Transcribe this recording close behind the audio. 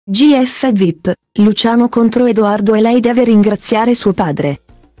GFVip, Luciano contro Edoardo e lei deve ringraziare suo padre.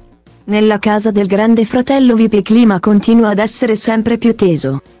 Nella casa del Grande Fratello Vip il clima continua ad essere sempre più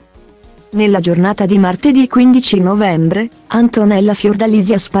teso. Nella giornata di martedì 15 novembre, Antonella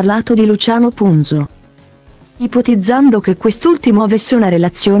Fiordalisi ha sparlato di Luciano Punzo, ipotizzando che quest'ultimo avesse una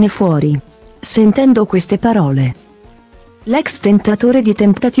relazione fuori. Sentendo queste parole, l'ex tentatore di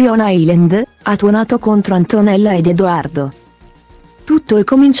Temptation Island ha tuonato contro Antonella ed Edoardo. Tutto è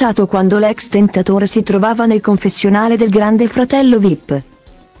cominciato quando l'ex tentatore si trovava nel confessionale del Grande Fratello Vip.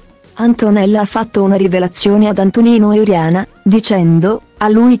 Antonella ha fatto una rivelazione ad Antonino e Oriana, dicendo: a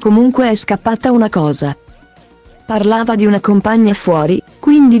lui comunque è scappata una cosa. Parlava di una compagna fuori,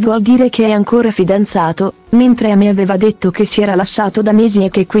 quindi vuol dire che è ancora fidanzato, mentre a me aveva detto che si era lasciato da mesi e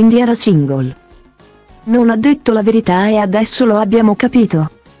che quindi era single. Non ha detto la verità e adesso lo abbiamo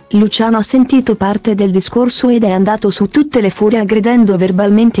capito. Luciano ha sentito parte del discorso ed è andato su tutte le furie aggredendo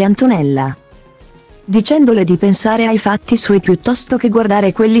verbalmente Antonella, dicendole di pensare ai fatti suoi piuttosto che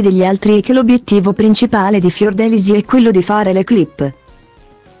guardare quelli degli altri e che l'obiettivo principale di Fiordalisi è quello di fare le clip.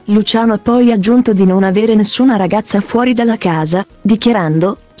 Luciano ha poi aggiunto di non avere nessuna ragazza fuori dalla casa,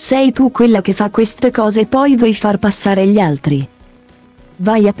 dichiarando: sei tu quella che fa queste cose e poi vuoi far passare gli altri.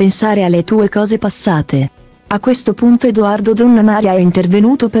 Vai a pensare alle tue cose passate. A questo punto Edoardo Donnamaria è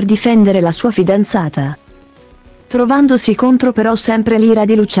intervenuto per difendere la sua fidanzata, trovandosi contro però sempre l'ira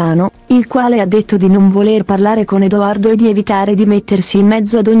di Luciano, il quale ha detto di non voler parlare con Edoardo e di evitare di mettersi in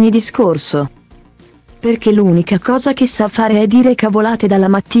mezzo ad ogni discorso, perché l'unica cosa che sa fare è dire cavolate dalla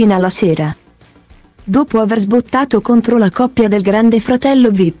mattina alla sera. Dopo aver sbottato contro la coppia del Grande Fratello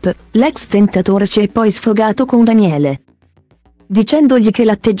Vip, l'ex tentatore si è poi sfogato con Daniele, dicendogli che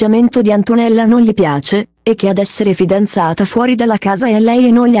l'atteggiamento di Antonella non gli piace, e che ad essere fidanzata fuori dalla casa è lei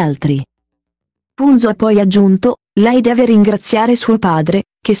e non gli altri. Punzo ha poi aggiunto: lei deve ringraziare suo padre,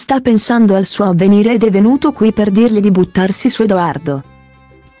 che sta pensando al suo avvenire ed è venuto qui per dirle di buttarsi su Edoardo.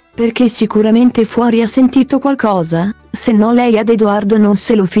 Perché sicuramente fuori ha sentito qualcosa, se no lei ad Edoardo non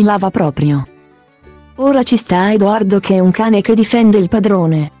se lo filava proprio. Ora ci sta Edoardo che è un cane che difende il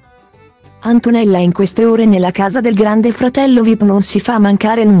padrone. Antonella in queste ore nella casa del Grande Fratello Vip non si fa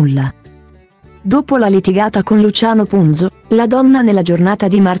mancare nulla. Dopo la litigata con Luciano Punzo, la donna nella giornata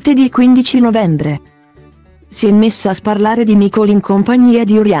di martedì 15 novembre si è messa a sparlare di Nicole in compagnia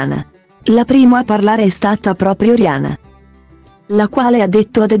di Oriana. La prima a parlare è stata proprio Oriana, la quale ha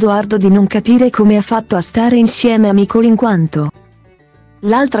detto ad Edoardo di non capire come ha fatto a stare insieme a Nicole in quanto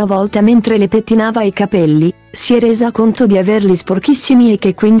l'altra volta mentre le pettinava i capelli, si è resa conto di averli sporchissimi e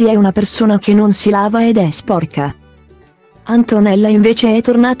che quindi è una persona che non si lava ed è sporca. Antonella invece è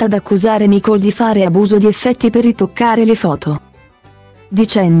tornata ad accusare Nicole di fare abuso di effetti per ritoccare le foto,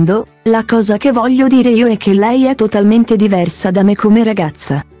 dicendo: la cosa che voglio dire io è che lei è totalmente diversa da me come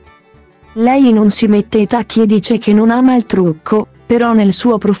ragazza. Lei non si mette i tacchi e dice che non ama il trucco, però nel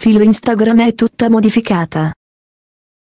suo profilo Instagram è tutta modificata.